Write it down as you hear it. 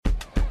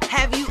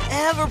Have you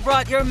ever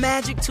brought your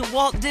magic to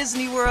Walt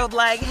Disney World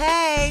like,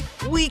 hey,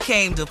 we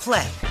came to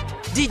play?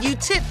 Did you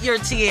tip your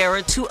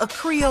tiara to a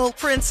Creole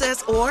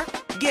princess or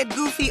get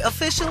goofy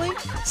officially?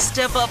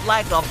 Step up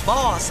like a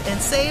boss and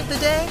save the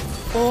day?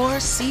 Or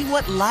see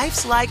what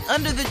life's like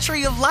under the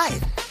tree of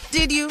life?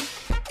 Did you?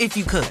 If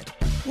you could.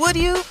 Would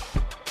you?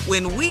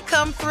 When we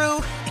come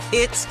through,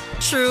 it's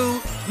true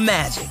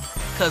magic.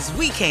 'Cause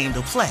we came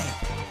to play.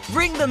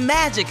 Bring the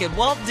magic at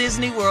Walt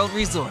Disney World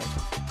Resort.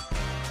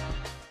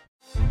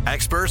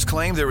 Experts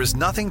claim there is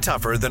nothing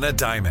tougher than a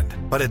diamond.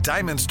 But at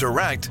Diamonds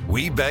Direct,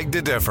 we beg to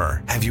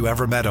differ. Have you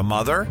ever met a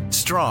mother?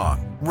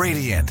 Strong,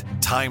 radiant,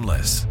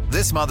 timeless.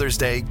 This Mother's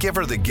Day, give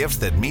her the gift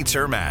that meets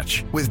her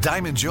match. With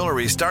diamond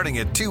jewelry starting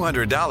at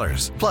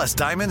 $200. Plus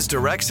Diamonds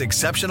Direct's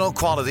exceptional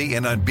quality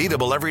and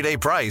unbeatable everyday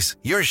price,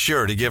 you're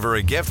sure to give her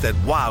a gift that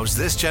wows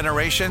this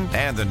generation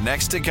and the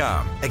next to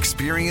come.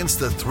 Experience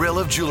the thrill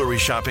of jewelry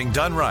shopping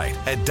done right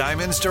at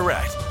Diamonds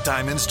Direct.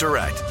 Diamonds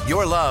Direct.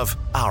 Your love,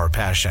 our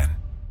passion.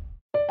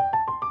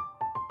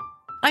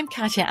 I'm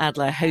Katya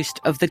Adler, host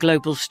of The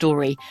Global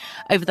Story.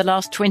 Over the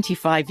last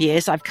 25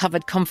 years, I've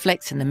covered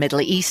conflicts in the Middle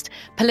East,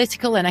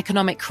 political and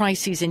economic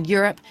crises in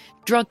Europe,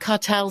 drug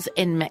cartels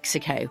in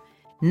Mexico.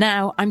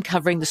 Now I'm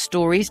covering the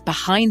stories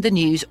behind the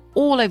news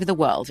all over the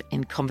world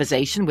in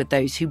conversation with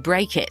those who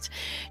break it.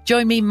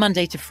 Join me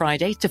Monday to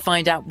Friday to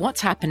find out what's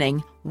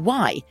happening,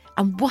 why,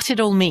 and what it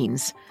all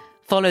means.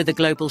 Follow The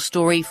Global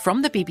Story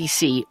from the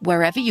BBC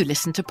wherever you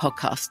listen to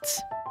podcasts.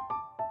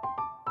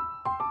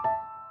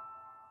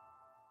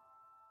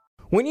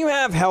 When you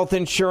have health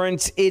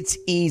insurance, it's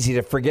easy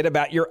to forget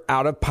about your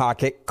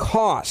out-of-pocket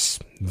costs.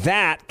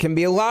 That can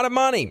be a lot of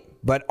money,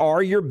 but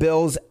are your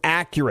bills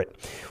accurate?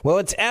 Well,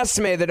 it's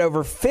estimated that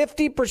over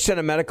 50%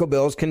 of medical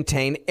bills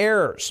contain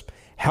errors.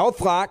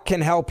 HealthLock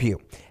can help you.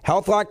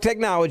 HealthLock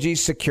technology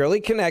securely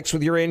connects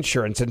with your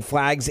insurance and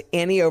flags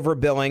any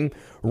overbilling,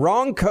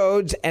 wrong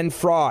codes, and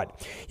fraud.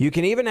 You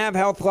can even have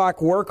HealthLock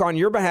work on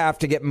your behalf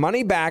to get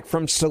money back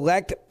from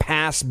select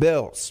past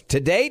bills. To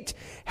date,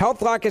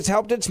 HealthLock has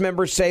helped its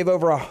members save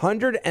over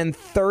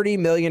 $130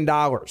 million.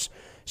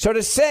 So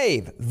to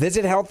save,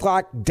 visit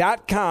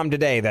healthlock.com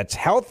today. That's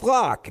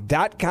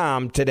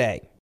healthlock.com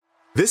today.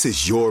 This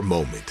is your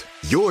moment,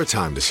 your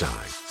time to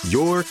shine,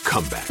 your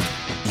comeback.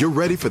 You're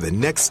ready for the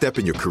next step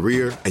in your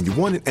career, and you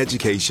want an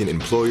education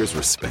employers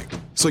respect.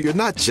 So you're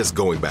not just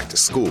going back to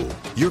school,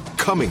 you're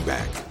coming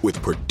back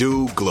with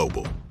Purdue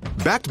Global.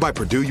 Backed by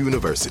Purdue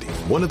University,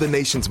 one of the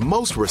nation's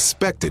most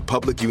respected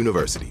public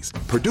universities,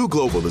 Purdue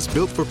Global is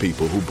built for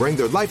people who bring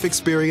their life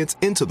experience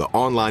into the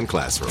online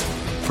classroom.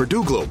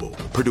 Purdue Global,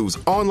 Purdue's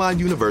online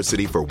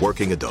university for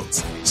working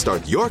adults.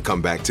 Start your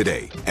comeback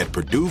today at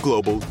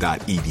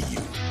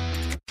purdueglobal.edu.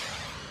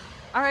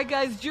 All right,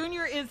 guys,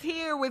 Junior is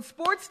here with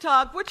Sports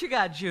Talk. What you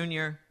got,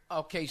 Junior?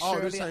 Okay, Oh,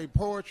 Shirley. this ain't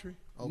poetry?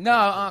 Okay.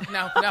 No,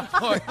 not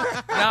poetry.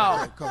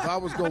 No. Because I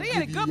was going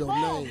to give you your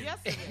name. Yes,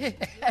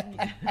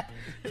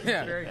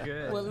 Yeah. very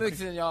good. Well,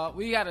 listen, y'all.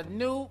 We got a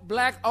new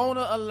black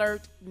owner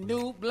alert.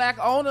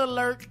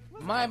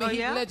 Miami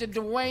Heat legend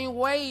Dwayne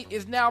Wade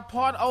is now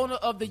part owner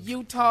of the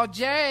Utah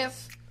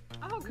Jazz.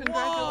 Oh,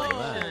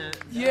 congratulations.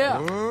 Yeah.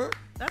 What?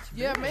 That's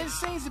Yeah, big. man, it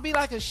seems to be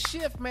like a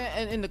shift,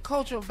 man, in the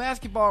culture of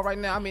basketball right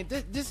now. I mean,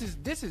 this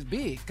is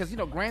big because, you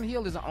know, Grant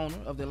Hill is the owner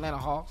of the Atlanta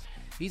Hawks.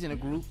 He's in a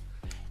group.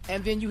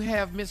 And then you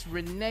have Miss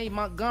Renee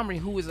Montgomery,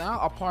 who is now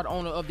a part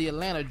owner of the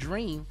Atlanta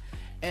Dream.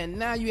 And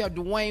now you have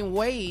Dwayne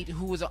Wade,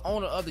 who is the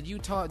owner of the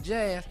Utah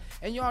Jazz.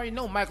 And you already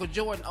know Michael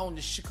Jordan owned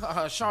the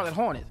Charlotte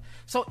Hornets.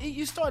 So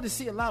you start to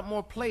see a lot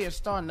more players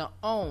starting to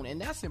own. And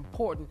that's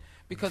important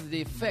because of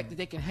the effect that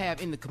they can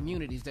have in the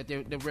communities that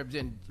they're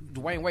representing.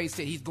 Dwayne Wade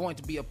said he's going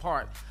to be a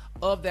part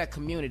of that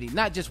community,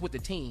 not just with the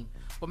team,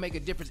 but make a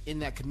difference in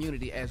that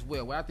community as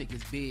well. Well, I think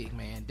it's big,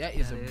 man. That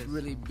is a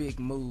really big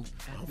move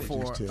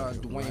for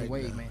Dwayne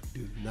Wade, now, man.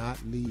 Do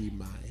not leave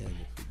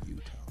Miami for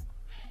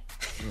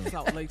Utah.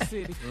 Salt Lake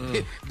City.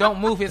 Don't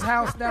move his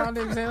house down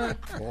there, man.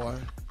 Boy,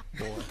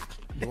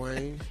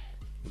 Dwayne,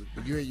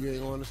 you ain't going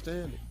to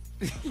understand it.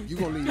 You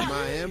going to leave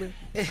Miami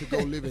to go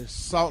live in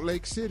Salt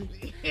Lake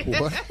City?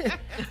 Boy.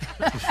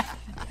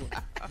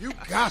 You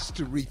got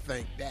to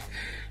rethink that.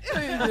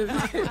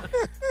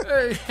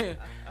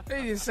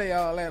 They didn't say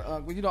all that.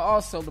 But, you know,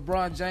 also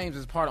LeBron James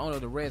is part owner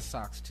of the Red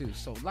Sox, too.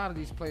 So a lot of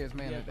these players,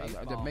 man,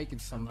 they're making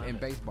some in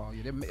baseball.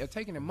 Yeah, they're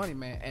taking their money,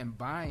 man, and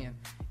buying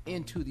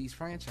into these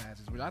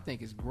franchises, which I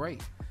think is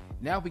great.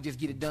 Now we just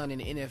get it done in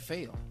the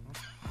NFL.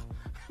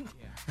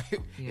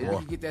 We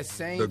can get that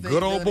same the thing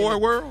good old done boy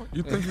world?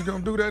 You think you're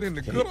going to do that in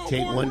the good old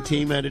Take boy one world?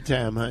 team at a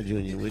time, huh,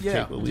 Junior? We'll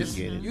take what we just,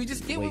 get. you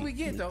just get what we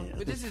get, though.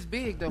 But this is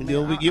big, though,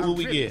 man. We get what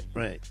we privileged. get,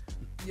 right.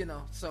 You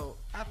know, so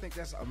I think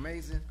that's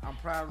amazing. I'm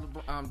proud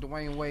of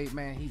Dwayne Wade,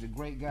 man. He's a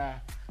great guy.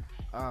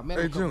 Met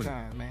him a couple Junior.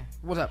 times, man.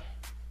 What's up?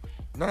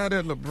 Now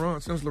that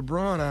since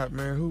LeBron out,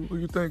 man, who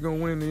you think going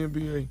to win the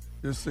NBA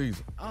this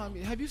season?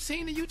 Have you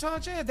seen the Utah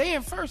Jazz? They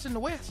in first in the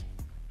West.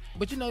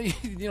 But you know,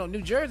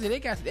 New Jersey, they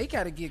got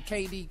to get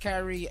KD,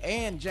 Kyrie,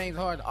 and James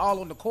Harden all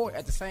on the court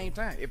at the same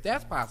time, if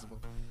that's possible.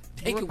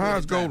 They could win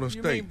How's the title. Golden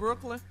You State? mean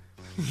Brooklyn?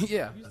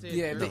 Yeah.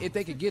 If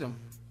they could get him.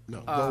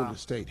 No, Golden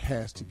State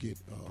has to get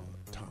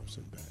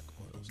Thompson back.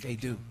 They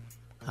do.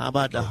 How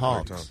about the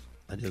Hawks?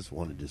 I just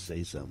wanted to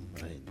say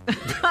something.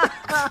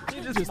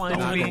 You just wanted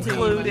to be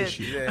included.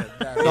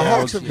 The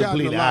Hawks have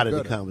gotten a lot out of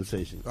better. the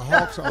conversation. The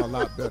Hawks are a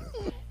lot better,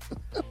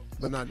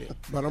 but not yet.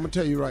 But I'm gonna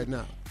tell you right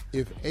now,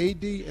 if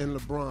AD and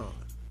LeBron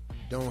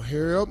don't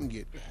hurry up and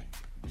get back,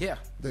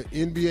 the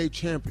NBA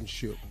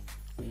championship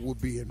will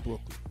be in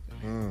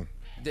Brooklyn.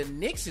 The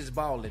Knicks is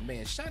balling,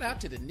 man. Shout out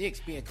to the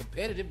Knicks being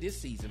competitive this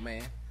season,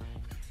 man.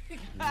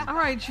 All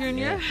right,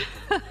 Junior.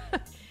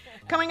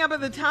 Coming up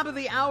at the top of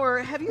the hour,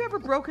 have you ever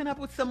broken up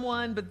with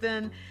someone, but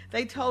then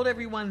they told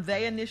everyone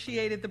they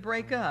initiated the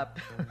breakup?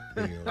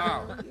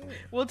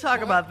 We'll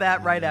talk about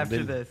that right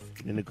after this.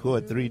 In the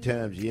court 3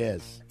 times,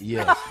 yes.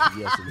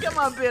 Come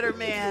on, bitter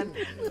man.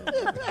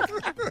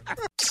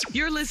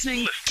 You're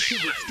listening to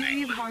the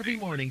Steve Harvey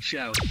Morning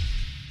Show.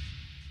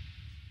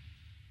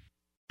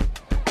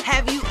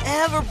 Have you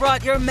ever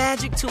brought your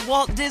magic to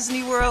Walt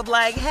Disney World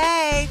like,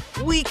 hey,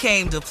 we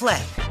came to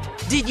play?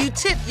 Did you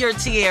tip your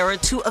tiara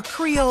to a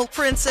Creole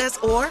princess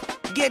or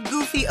get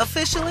goofy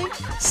officially?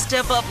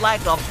 Step up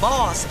like a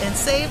boss and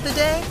save the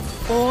day?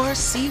 Or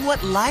see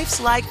what life's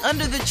like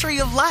under the tree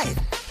of life?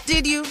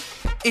 Did you?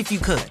 If you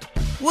could.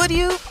 Would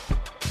you?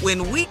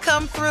 When we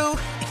come through,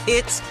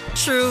 it's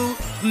true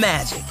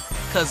magic.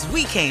 'Cause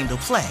we came to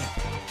play.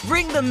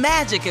 Bring the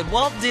magic at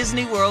Walt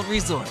Disney World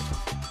Resort.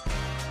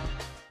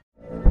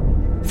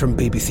 From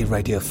BBC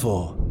Radio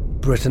 4,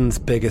 Britain's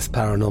biggest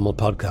paranormal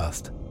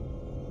podcast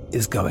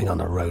is going on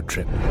a road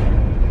trip.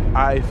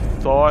 I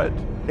thought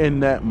in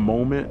that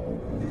moment,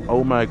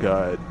 oh my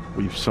God,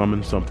 we've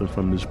summoned something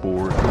from this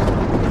board.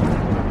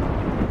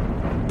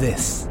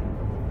 This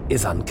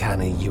is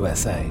Uncanny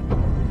USA.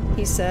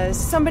 He says,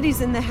 somebody's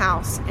in the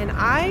house, and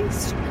I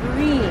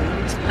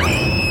screamed.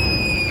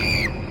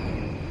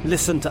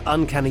 Listen to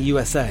Uncanny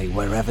USA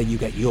wherever you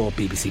get your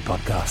BBC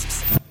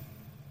podcasts,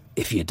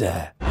 if you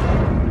dare.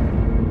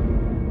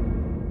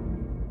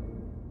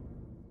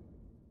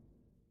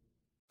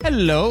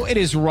 Hello, it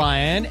is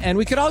Ryan, and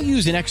we could all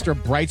use an extra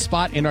bright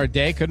spot in our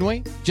day, couldn't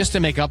we? Just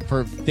to make up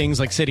for things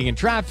like sitting in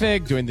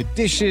traffic, doing the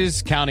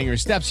dishes, counting your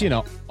steps,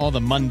 all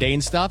the mundane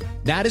stuff.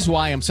 That is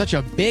why I'm such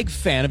a big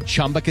fan of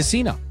Chumba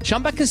Casino.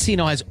 Chumba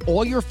Casino has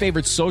all your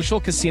favorite social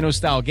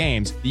casino-style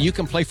games that you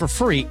can play for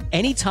free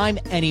anytime,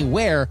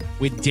 anywhere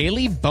with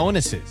daily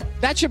bonuses.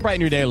 That should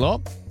brighten your day a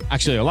little.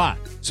 Actually, a lot.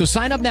 So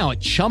sign up now at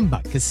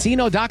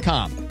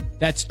ChumbaCasino.com.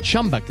 That's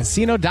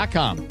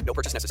ChumbaCasino.com. No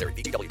purchase necessary.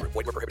 VGW Group.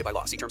 Void where prohibited by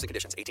law. See terms and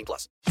conditions.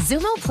 18+.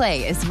 Xumo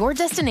Play is your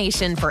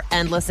destination for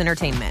endless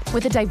entertainment.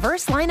 With a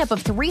diverse lineup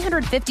of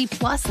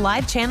 350-plus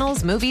live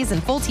channels, movies,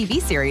 and full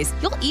TV series,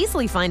 you'll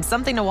easily find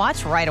something to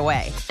watch right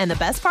away. And the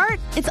best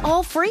part? It's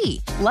all free.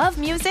 Love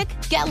music?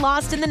 Get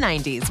lost in the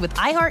 90s with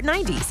iHeart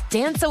 90s.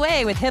 Dance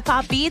away with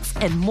hip-hop beats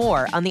and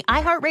more on the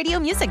iHeartRadio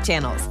music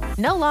channels.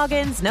 No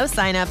logins, no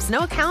signups, no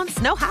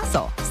accounts, no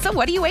hassle. So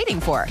what are you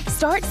waiting for?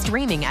 Start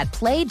streaming at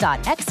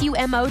play.xumo.com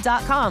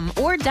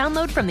or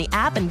download from the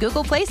app and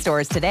Google Play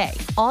stores today.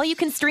 All you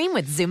can stream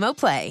with Xumo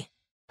Play.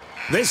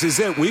 This is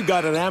it. We've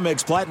got an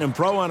Amex Platinum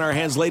Pro on our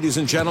hands, ladies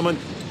and gentlemen.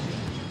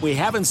 We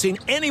haven't seen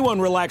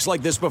anyone relax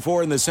like this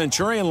before in the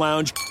Centurion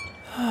Lounge.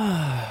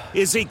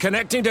 Is he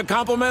connecting to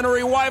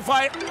complimentary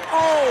Wi-Fi?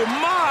 Oh,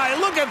 my!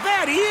 Look at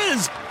that! He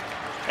is!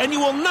 And you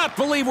will not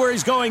believe where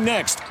he's going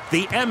next.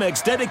 The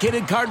Amex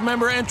dedicated card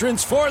member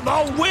entrance for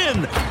the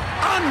win.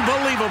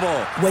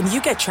 Unbelievable. When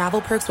you get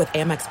travel perks with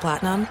Amex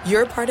Platinum,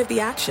 you're part of the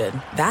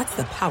action. That's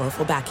the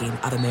powerful backing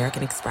of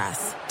American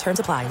Express. Terms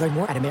apply. Learn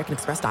more at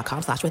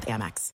americanexpress.com/withAmex.